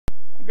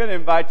going to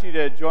invite you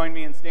to join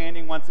me in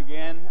standing once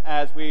again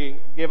as we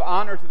give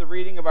honor to the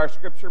reading of our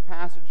scripture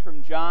passage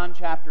from John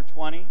chapter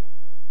 20,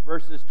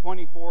 verses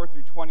 24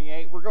 through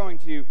 28. We're going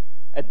to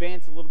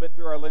advance a little bit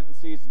through our Lenten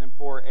season and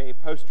for a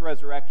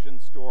post-resurrection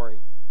story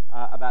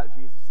about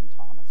Jesus and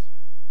Thomas.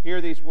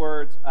 Hear these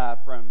words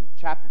from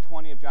chapter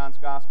 20 of John's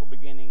Gospel,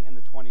 beginning in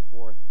the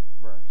 24th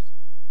verse.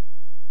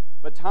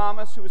 But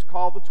Thomas, who was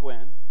called the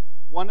twin,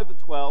 one of the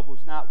 12,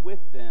 was not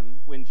with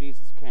them when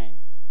Jesus came.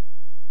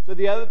 So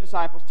the other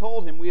disciples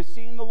told him, "We have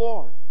seen the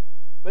Lord."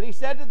 But he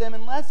said to them,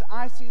 "Unless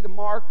I see the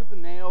mark of the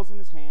nails in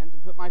his hands,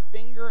 and put my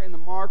finger in the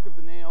mark of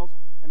the nails,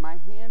 and my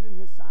hand in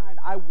his side,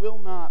 I will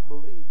not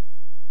believe."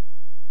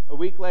 A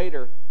week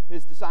later,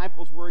 his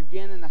disciples were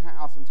again in the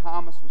house, and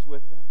Thomas was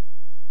with them.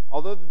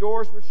 Although the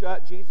doors were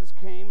shut, Jesus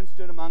came and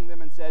stood among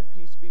them and said,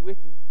 "Peace be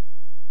with you."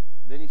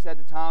 Then he said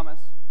to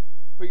Thomas,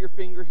 "Put your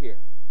finger here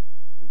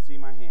and see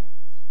my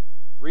hands.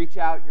 Reach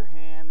out your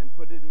hand and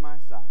put it in my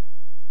side.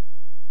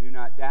 Do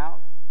not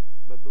doubt,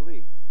 but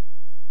believe."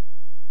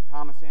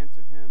 Thomas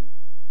answered him,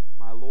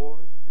 "My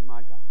Lord and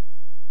my God."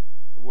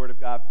 The word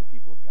of God for the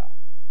people of God.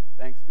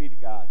 Thanks be to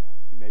God.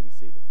 You may be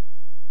seated.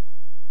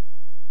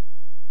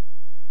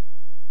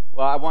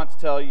 Well, I want to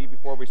tell you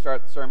before we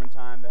start the sermon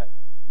time that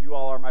you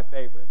all are my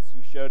favorites.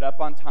 You showed up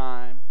on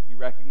time. You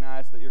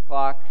recognized that your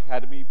clock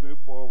had to be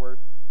moved forward.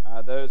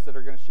 Those that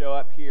are going to show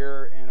up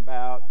here in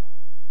about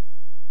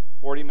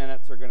 40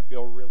 minutes are going to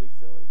feel really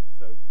silly.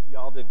 So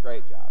y'all did a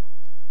great job.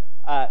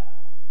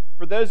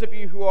 For those of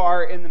you who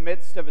are in the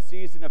midst of a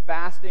season of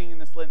fasting in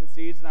this Lenten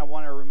season, I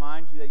want to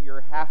remind you that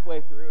you're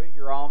halfway through it.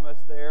 You're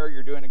almost there.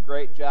 You're doing a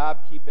great job.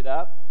 Keep it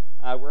up.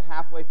 We're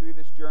halfway through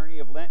this journey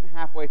of Lent and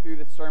halfway through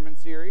this sermon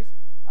series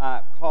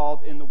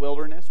called In the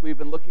Wilderness. We've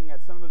been looking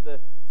at some of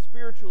the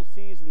spiritual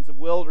seasons of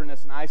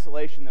wilderness and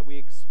isolation that we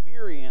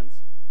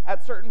experience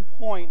at certain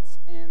points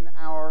in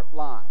our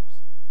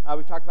lives.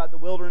 We've talked about the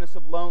wilderness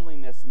of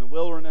loneliness and the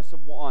wilderness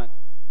of want.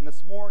 And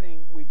this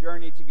morning, we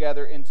journey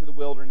together into the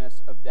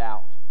wilderness of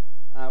doubt.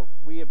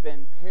 We have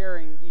been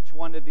pairing each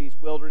one of these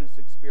wilderness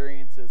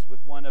experiences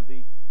with one of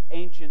the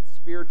ancient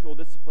spiritual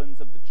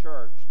disciplines of the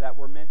church that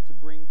were meant to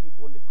bring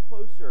people into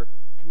closer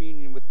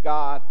communion with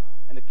God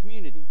and the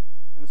community.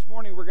 And this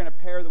morning, we're going to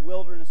pair the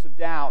wilderness of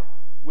doubt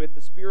with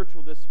the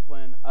spiritual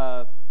discipline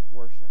of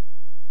worship.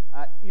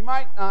 You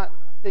might not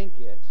think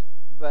it,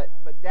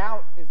 but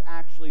doubt is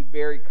actually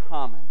very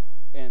common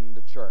in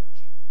the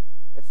church.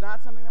 It's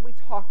not something that we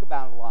talk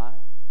about a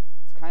lot.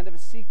 It's kind of a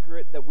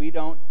secret that we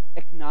don't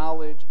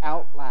acknowledge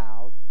out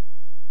loud.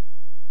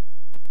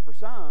 For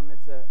some,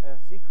 it's a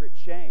secret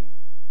shame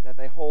that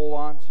they hold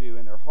on to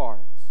in their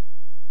hearts.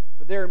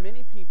 But there are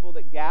many people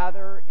that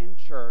gather in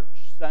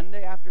church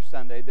Sunday after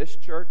Sunday, this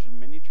church and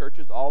many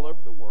churches all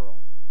over the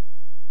world,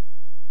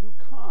 who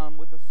come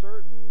with a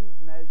certain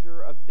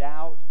measure of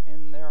doubt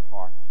in their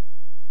heart.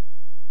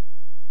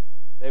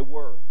 They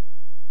worry.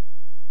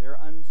 They're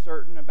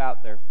uncertain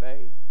about their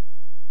faith.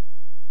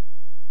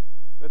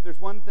 But if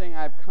there's one thing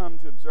I've come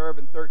to observe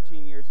in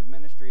 13 years of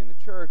ministry in the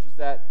church is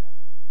that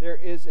there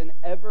is an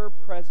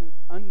ever-present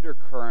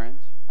undercurrent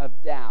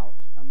of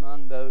doubt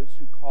among those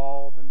who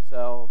call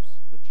themselves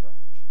the church.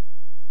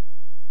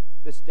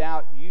 This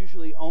doubt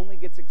usually only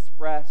gets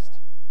expressed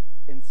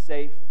in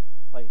safe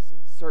places,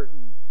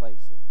 certain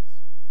places.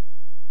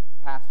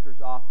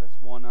 Pastor's office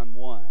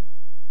one-on-one,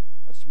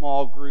 a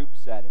small group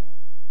setting,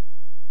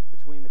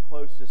 between the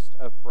closest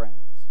of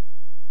friends.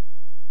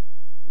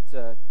 It's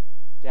a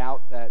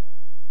doubt that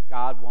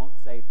God won't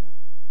save them.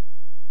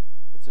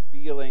 It's a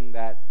feeling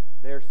that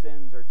their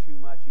sins are too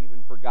much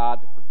even for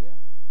God to forgive.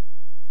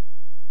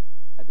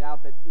 A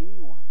doubt that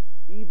anyone,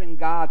 even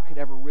God, could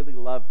ever really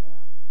love them.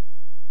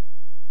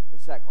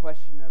 It's that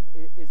question of,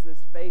 is this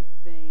faith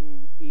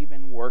thing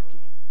even working?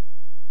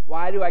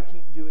 Why do I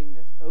keep doing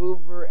this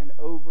over and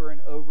over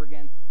and over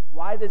again?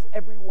 Why does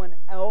everyone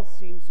else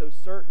seem so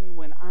certain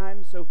when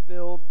I'm so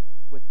filled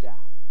with doubt?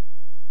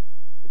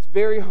 It's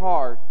very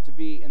hard to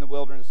be in the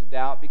wilderness of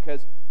doubt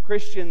because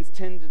Christians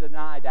tend to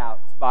deny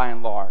doubts by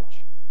and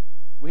large.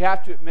 We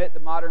have to admit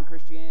that modern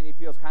Christianity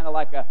feels kind of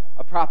like a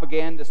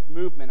propagandist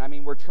movement. I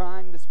mean, we're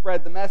trying to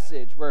spread the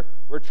message.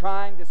 We're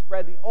trying to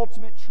spread the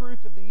ultimate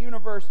truth of the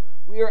universe.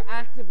 We are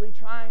actively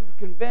trying to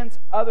convince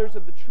others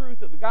of the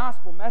truth of the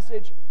gospel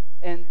message.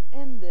 And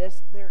in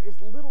this, there is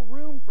little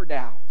room for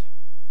doubt.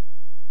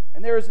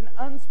 And there is an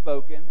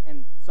unspoken,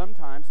 and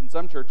sometimes in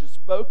some churches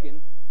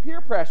spoken, peer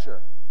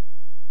pressure.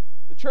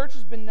 The church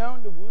has been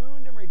known to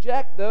wound and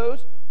reject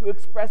those who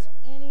express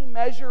any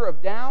measure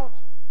of doubt.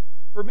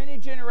 For many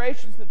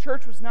generations, the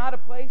church was not a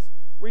place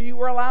where you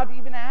were allowed to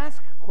even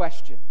ask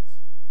questions.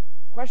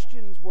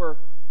 Questions were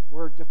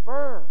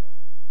deferred.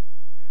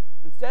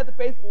 Instead, the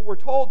faithful were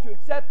told to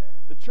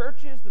accept the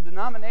churches, the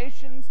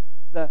denominations,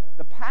 the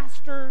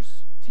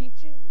pastor's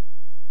teaching,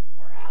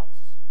 or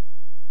else.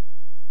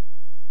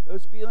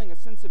 Those feeling a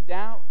sense of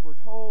doubt were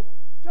told,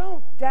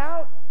 "Don't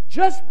doubt,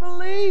 just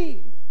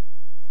believe,"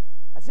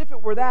 as if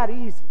it were that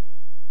easy.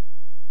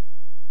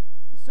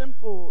 The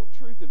simple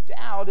truth of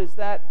doubt is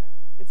that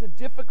It's a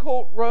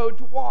difficult road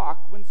to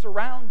walk when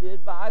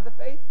surrounded by the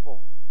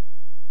faithful.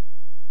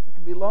 It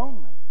can be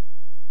lonely.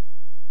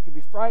 It can be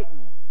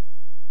frightening,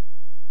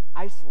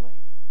 isolating.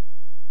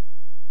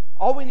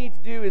 All we need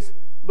to do is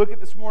look at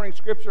this morning's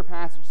scripture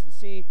passage to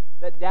see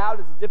that doubt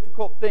is a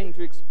difficult thing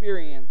to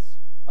experience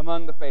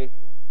among the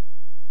faithful.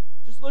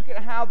 Just look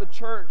at how the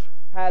church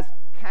has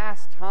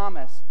cast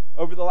Thomas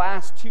over the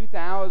last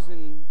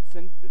 2,000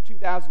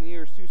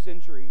 years, 2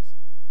 centuries.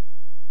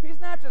 He's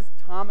not just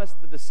Thomas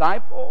the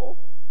disciple.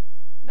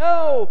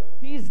 No,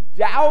 he's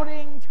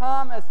doubting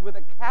Thomas with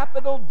a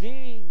capital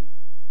D.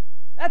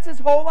 That's his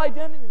whole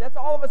identity. That's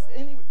all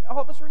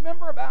of us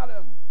remember about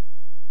him.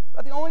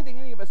 But the only thing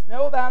any of us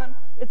know about him,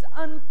 it's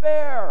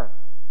unfair.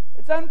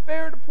 It's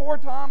unfair to poor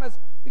Thomas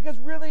because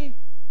really,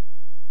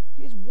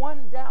 he's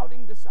one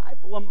doubting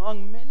disciple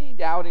among many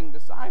doubting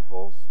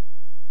disciples.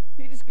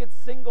 He just gets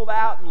singled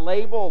out and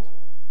labeled.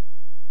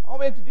 All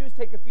we have to do is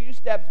take a few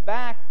steps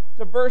back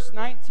to verse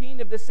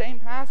 19 of the same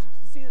passage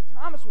to see that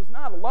Thomas was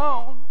not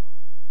alone.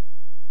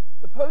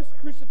 The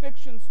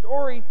post-crucifixion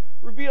story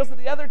reveals that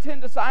the other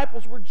 10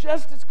 disciples were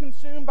just as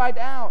consumed by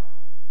doubt.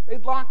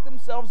 They'd locked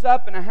themselves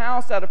up in a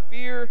house out of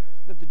fear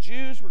that the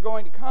Jews were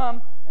going to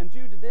come and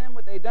do to them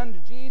what they'd done to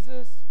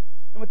Jesus.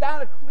 And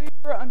without a clear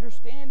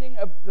understanding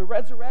of the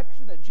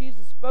resurrection that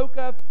Jesus spoke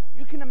of,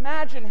 you can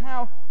imagine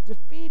how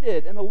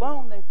defeated and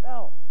alone they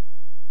felt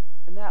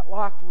in that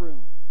locked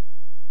room.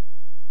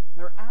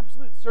 Their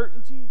absolute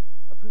certainty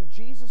of who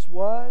Jesus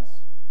was,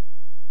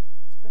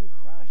 it's been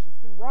crushed, it's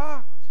been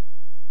rocked.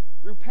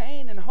 Through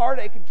pain and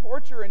heartache and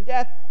torture and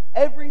death,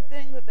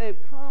 everything that they've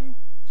come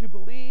to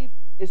believe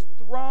is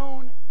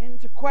thrown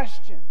into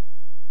question.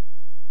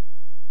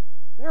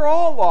 They're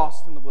all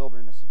lost in the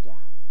wilderness of doubt.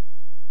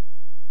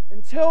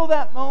 Until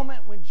that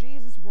moment when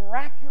Jesus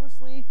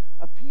miraculously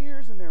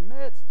appears in their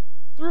midst,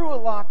 through a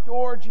locked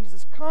door,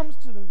 Jesus comes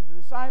to the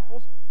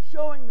disciples,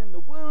 showing them the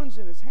wounds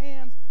in his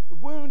hands, the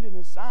wound in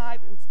his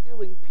side,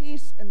 instilling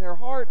peace in their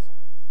hearts,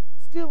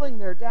 stilling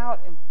their doubt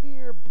and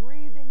fear,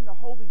 breathing the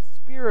Holy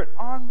Spirit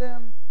on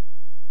them.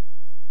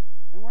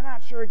 And we're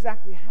not sure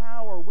exactly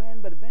how or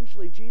when, but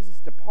eventually Jesus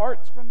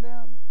departs from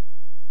them.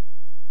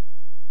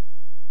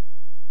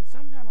 And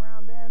sometime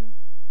around then,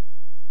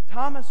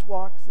 Thomas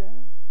walks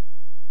in.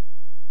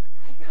 It's like,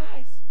 hey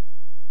guys,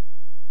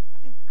 I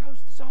think the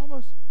coast is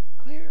almost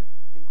clear.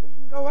 I think we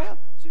can go out.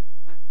 So,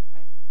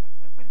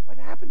 what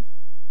happened?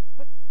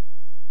 What?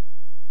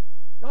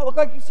 Y'all look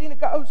like you've seen a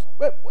ghost.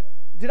 What?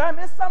 Did I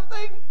miss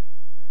something?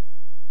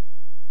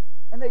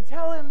 And they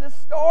tell him this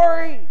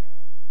story.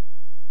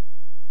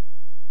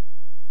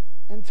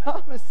 And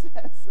Thomas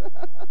says,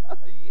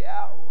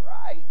 yeah,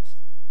 right.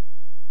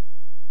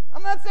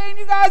 I'm not saying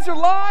you guys are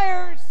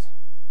liars,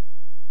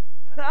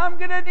 but I'm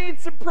going to need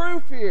some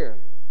proof here.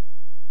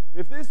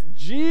 If this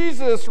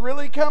Jesus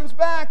really comes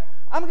back,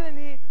 I'm going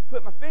to need to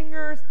put my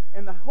fingers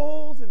in the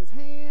holes in his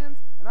hands,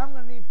 and I'm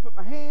going to need to put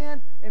my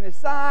hand in his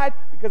side,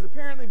 because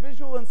apparently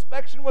visual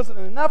inspection wasn't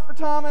enough for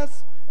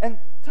Thomas. And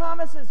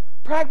Thomas is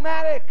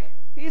pragmatic.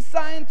 He's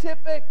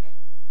scientific.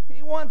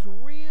 He wants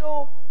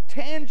real,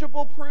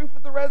 tangible proof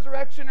of the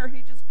resurrection, or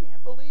he just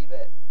can't believe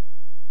it.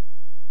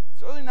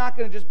 He's certainly not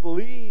going to just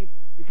believe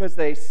because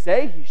they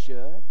say he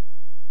should.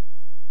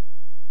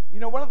 You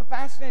know, one of the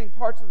fascinating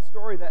parts of the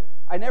story that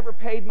I never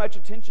paid much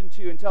attention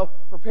to until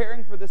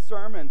preparing for this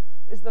sermon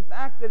is the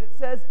fact that it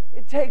says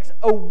it takes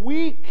a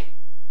week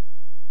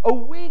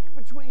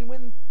between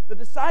when the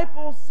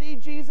disciples see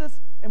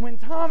Jesus and when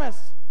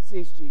Thomas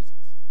sees Jesus.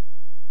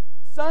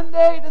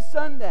 Sunday to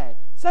Sunday.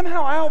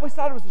 Somehow I always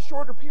thought it was a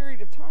shorter period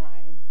of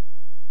time.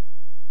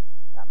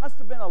 That must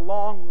have been a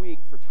long week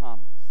for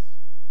Thomas.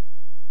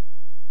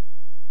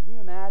 Can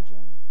you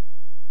imagine?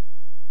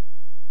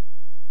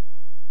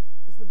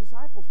 Because the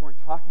disciples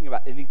weren't talking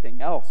about anything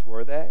else,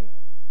 were they?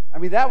 I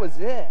mean, that was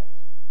it.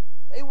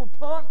 They were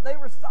pumped. They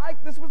were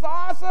psyched. This was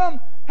awesome.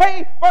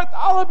 Hey,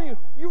 Bartholomew,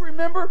 you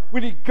remember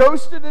when he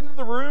ghosted into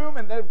the room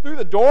and then through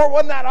the door?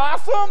 Wasn't that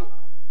awesome?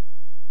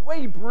 The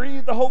way he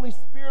breathed the Holy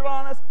Spirit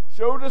on us,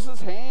 showed us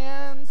his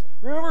hands.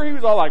 Remember, he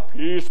was all like,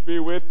 peace be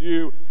with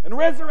you. And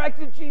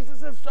resurrected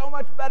Jesus is so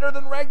much better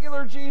than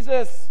regular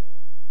Jesus.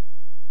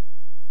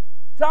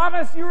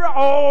 Thomas, you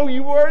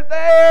weren't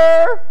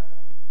there.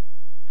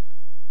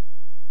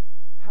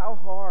 How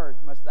hard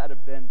must that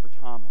have been for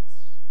Thomas?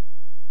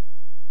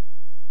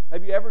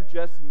 Have you ever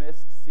just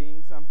missed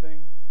seeing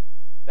something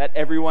that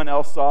everyone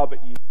else saw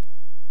but you?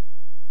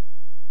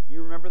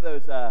 You remember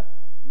those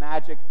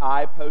magic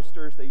eye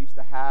posters they used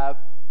to have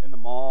in the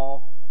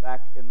mall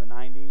back in the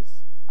 90s?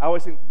 I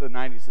always think the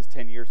 90s is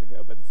 10 years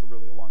ago, but it's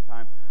really a long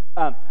time.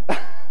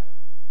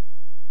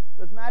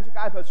 Those magic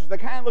eye posters, they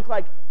kind of look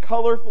like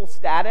colorful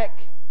static.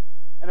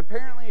 And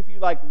apparently if you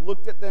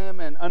looked at them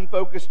and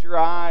unfocused your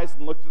eyes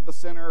and looked at the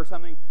center or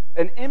something,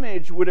 an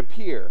image would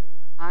appear.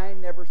 I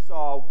never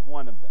saw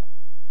one of them.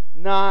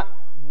 Not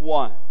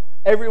one.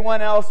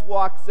 Everyone else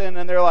walks in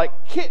and they're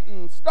like,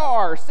 kitten,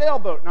 star,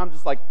 sailboat. And I'm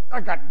just like, I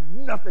got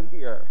nothing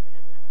here.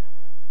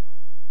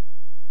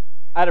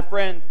 I had a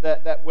friend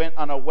that went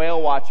on a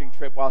whale watching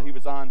trip while he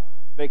was on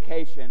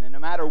vacation, and no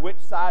matter which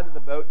side of the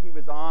boat he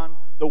was on,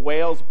 the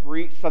whales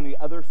breached on the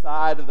other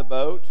side of the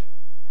boat.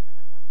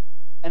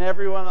 And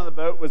everyone on the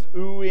boat was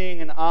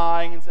oohing and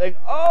eyeing and saying,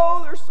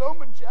 "Oh, they're so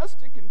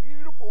majestic and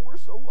beautiful. We're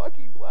so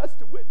lucky, blessed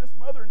to witness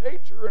Mother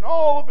Nature in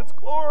all of its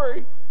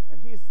glory."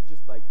 And he's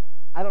just like,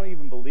 "I don't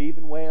even believe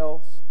in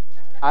whales.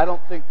 I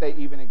don't think they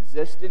even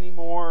exist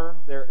anymore.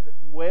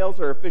 Whales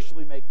are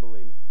officially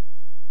make-believe."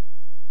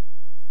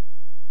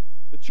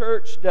 The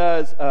church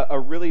does a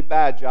really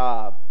bad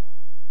job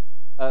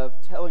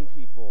of telling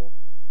people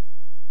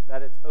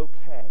that it's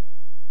okay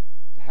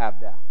to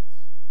have doubts.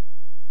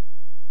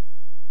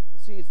 The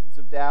seasons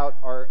of doubt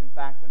are, in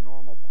fact, a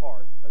normal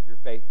part of your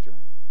faith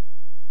journey.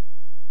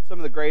 Some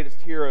of the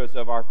greatest heroes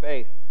of our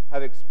faith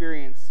have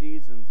experienced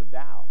seasons of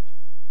doubt.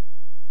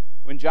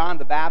 When John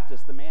the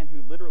Baptist, the man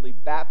who literally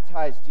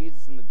baptized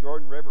Jesus in the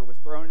Jordan River, was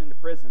thrown into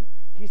prison,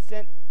 he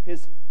sent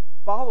his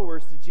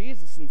followers to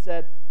Jesus and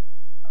said,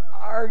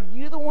 "Are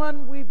you the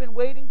one we've been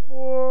waiting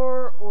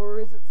for, or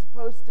is it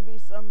supposed to be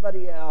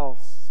somebody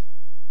else?"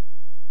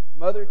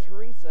 Mother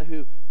Teresa,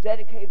 who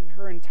dedicated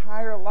her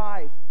entire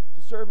life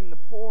to serving the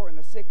poor and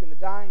the sick and the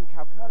dying in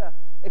Calcutta,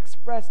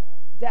 expressed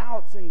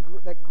doubts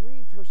that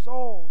grieved her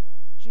soul.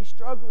 She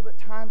struggled at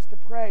times to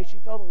pray. She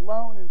felt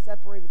alone and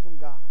separated from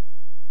God.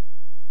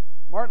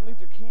 Martin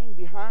Luther King,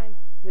 behind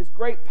his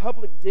great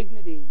public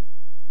dignity,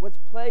 was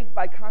plagued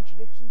by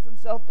contradictions and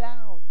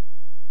self-doubt.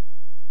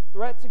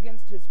 Threats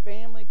against his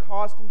family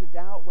caused him to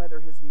doubt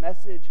whether his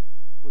message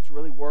was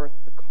really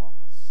worth the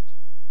cost.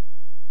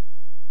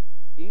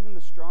 Even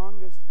the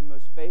strongest and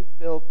most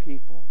faith-filled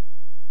people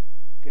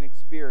can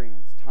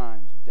experience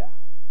times of doubt.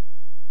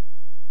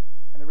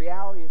 And the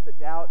reality is that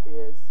doubt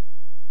is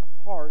a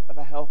part of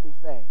a healthy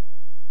faith.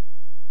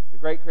 The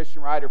great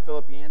Christian writer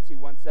Philip Yancey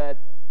once said,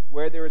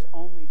 "Where there is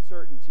only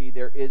certainty,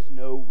 there is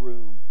no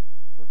room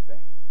for faith."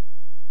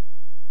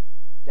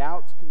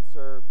 Doubts can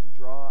serve to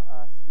draw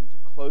us into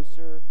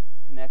closer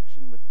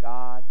connection with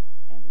God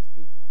and His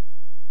people.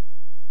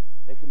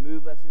 They can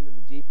move us into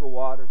the deeper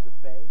waters of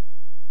faith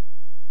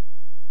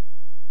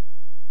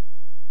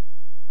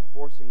by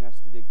forcing us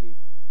to dig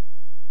deeper,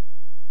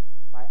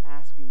 by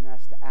asking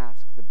us to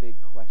ask the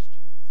big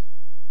questions.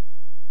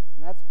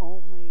 And that's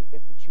only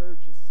if the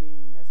church is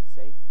seen as a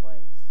safe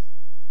place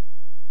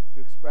to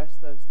express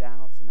those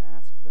doubts and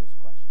ask those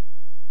questions.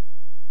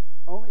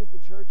 Only if the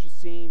church is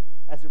seen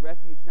as a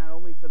refuge not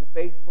only for the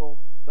faithful,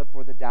 but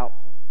for the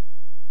doubtful.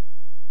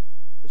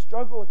 The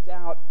struggle with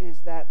doubt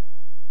is that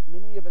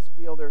many of us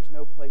feel there's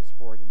no place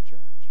for it in church.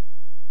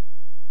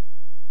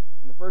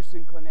 And the first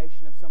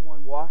inclination of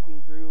someone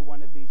walking through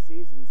one of these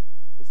seasons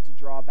is to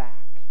draw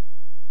back,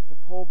 to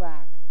pull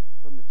back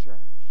from the church.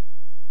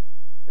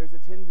 There's a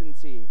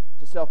tendency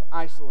to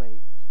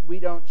self-isolate. We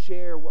don't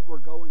share what we're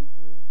going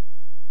through.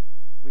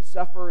 We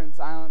suffer in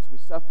silence. We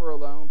suffer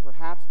alone,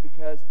 perhaps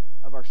because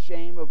of our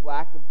shame of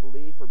lack of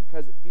belief, or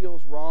because it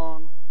feels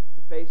wrong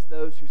to face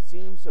those who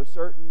seem so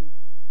certain.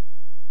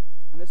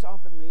 And this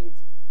often leads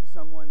to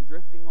someone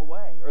drifting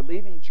away or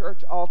leaving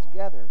church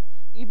altogether.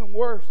 Even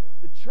worse,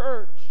 the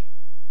church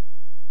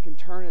can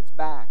turn its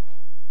back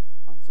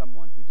on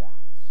someone who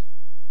doubts.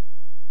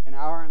 In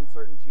our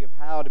uncertainty of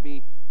how to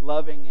be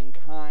loving and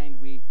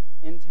kind, we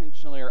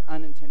intentionally or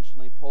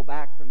unintentionally pull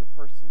back from the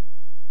person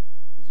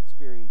who's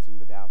experiencing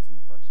the doubts in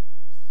the first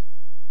place.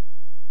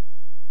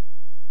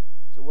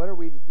 So what are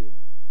we to do?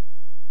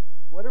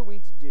 What are we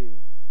to do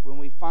when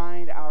we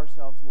find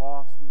ourselves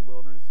lost in the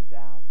wilderness of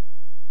doubt,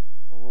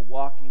 or we're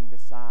walking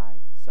beside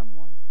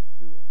someone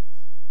who is?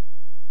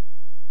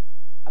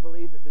 I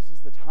believe that this is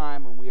the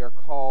time when we are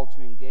called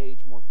to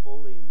engage more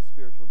fully in the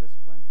spiritual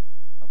discipline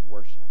of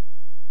worship.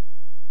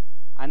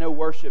 I know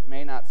worship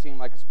may not seem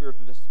like a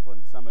spiritual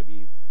discipline to some of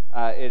you.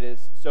 It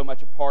is so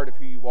much a part of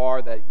who you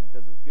are that it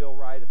doesn't feel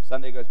right. If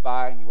Sunday goes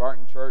by and you aren't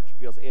in church, it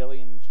feels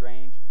alien and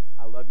strange.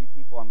 I love you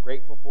people. I'm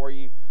grateful for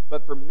you.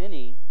 But for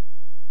many,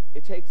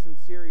 it takes some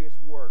serious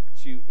work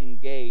to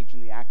engage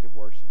in the act of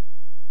worship.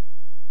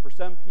 For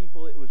some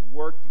people, it was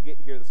work to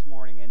get here this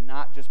morning, and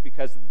not just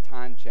because of the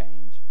time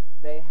change.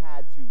 They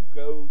had to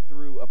go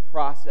through a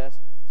process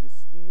to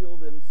steel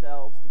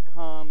themselves to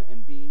come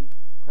and be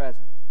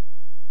present.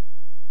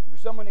 For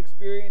someone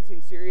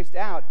experiencing serious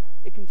doubt,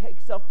 it can take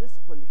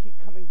self-discipline to keep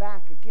coming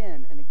back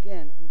again and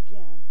again and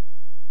again.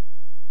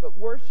 But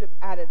worship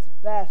at its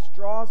best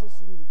draws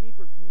us into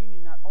deeper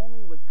communion, not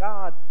only with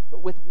God,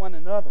 but with one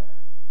another,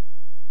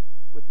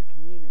 with the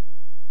community.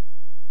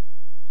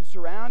 To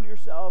surround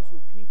yourselves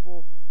with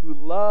people who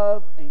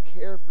love and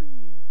care for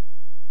you,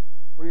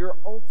 for your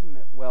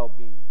ultimate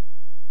well-being.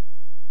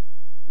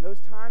 And those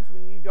times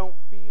when you don't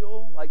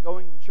feel like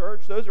going to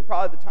church, those are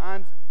probably the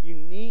times you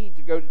need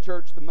to go to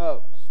church the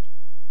most.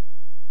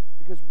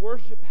 Because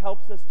worship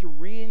helps us to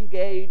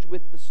re-engage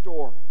with the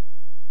story,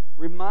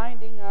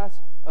 reminding us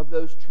of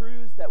those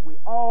truths that we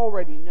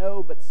already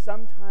know but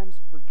sometimes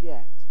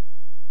forget.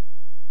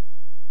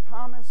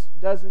 Thomas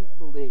doesn't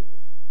believe.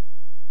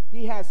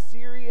 He has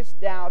serious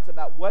doubts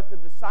about what the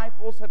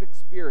disciples have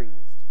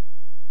experienced.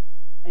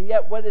 And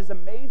yet what is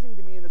amazing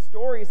to me in the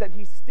story is that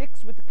he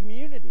sticks with the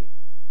community.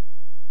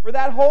 For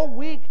that whole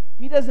week,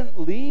 he doesn't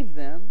leave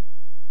them.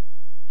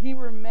 He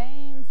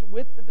remains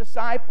with the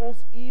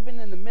disciples even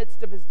in the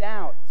midst of his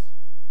doubts.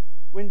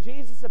 When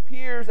Jesus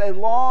appears a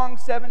long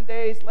 7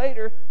 days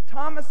later,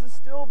 Thomas is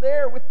still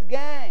there with the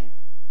gang.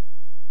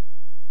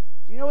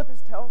 Do you know what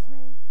this tells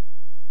me?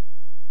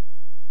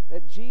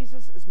 That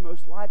Jesus is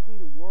most likely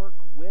to work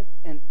with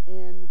and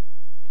in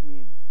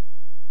community.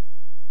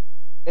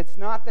 It's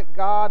not that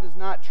God does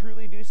not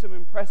truly do some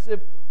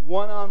impressive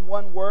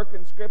one-on-one work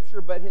in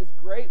Scripture, but his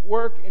great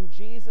work in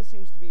Jesus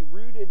seems to be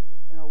rooted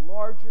in a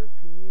larger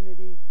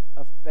community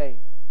of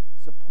faith,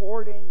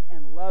 supporting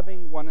and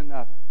loving one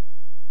another.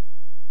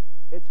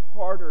 It's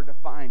harder to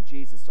find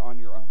Jesus on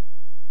your own.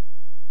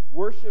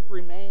 Worship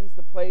remains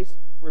the place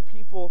where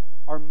people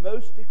are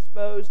most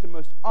exposed and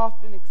most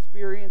often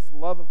experience the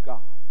love of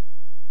God.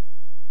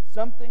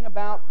 Something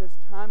about this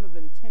time of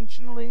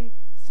intentionally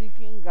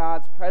seeking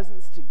God's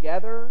presence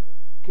together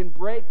can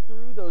break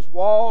through those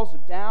walls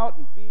of doubt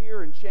and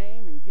fear and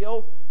shame and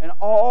guilt and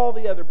all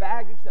the other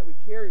baggage that we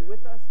carry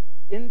with us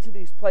into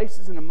these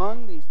places and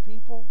among these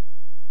people.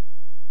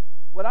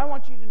 What I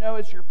want you to know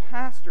as your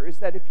pastor is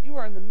that if you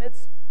are in the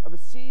midst of a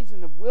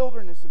season of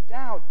wilderness of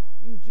doubt,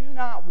 you do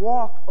not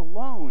walk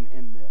alone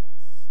in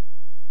this.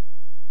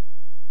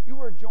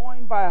 You are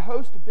joined by a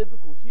host of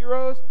biblical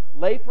heroes,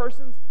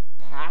 laypersons,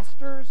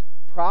 pastors,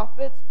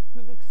 prophets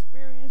who've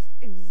experienced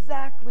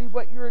exactly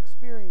what you're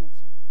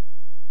experiencing.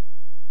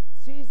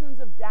 Seasons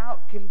of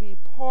doubt can be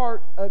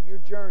part of your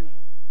journey.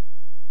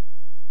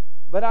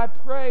 But I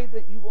pray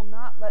that you will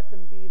not let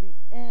them be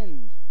the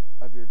end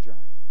of your journey.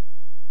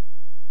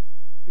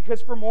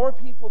 Because for more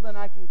people than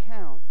I can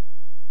count,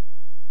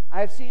 I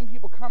have seen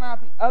people come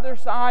out the other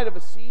side of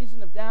a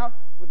season of doubt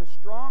with a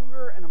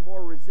stronger and a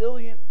more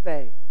resilient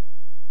faith.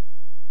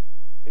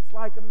 It's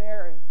like a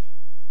marriage.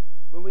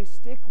 When we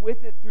stick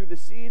with it through the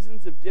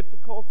seasons of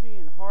difficulty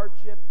and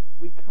hardship,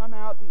 we come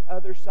out the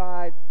other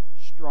side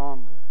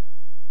stronger.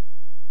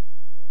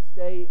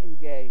 Stay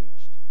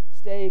engaged.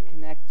 Stay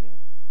connected.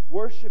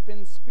 Worship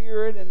in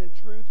spirit and in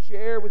truth.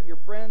 Share with your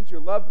friends, your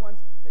loved ones,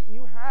 that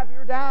you have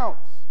your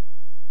doubts.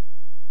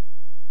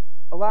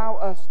 Allow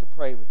us to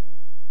pray with you.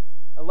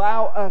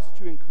 Allow us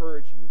to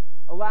encourage you.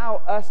 Allow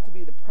us to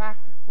be the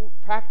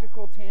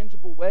practical,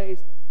 tangible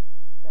ways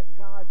that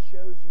God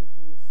shows you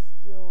He is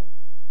still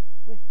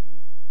with you.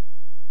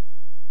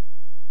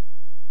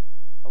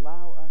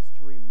 Allow us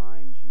to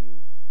remind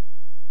you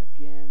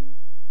again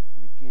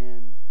and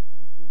again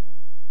and again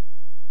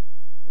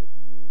that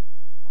you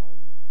are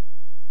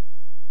loved,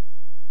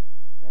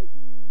 that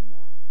you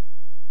matter,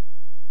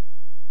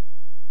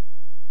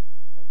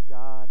 that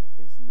God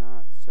is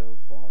not so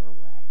far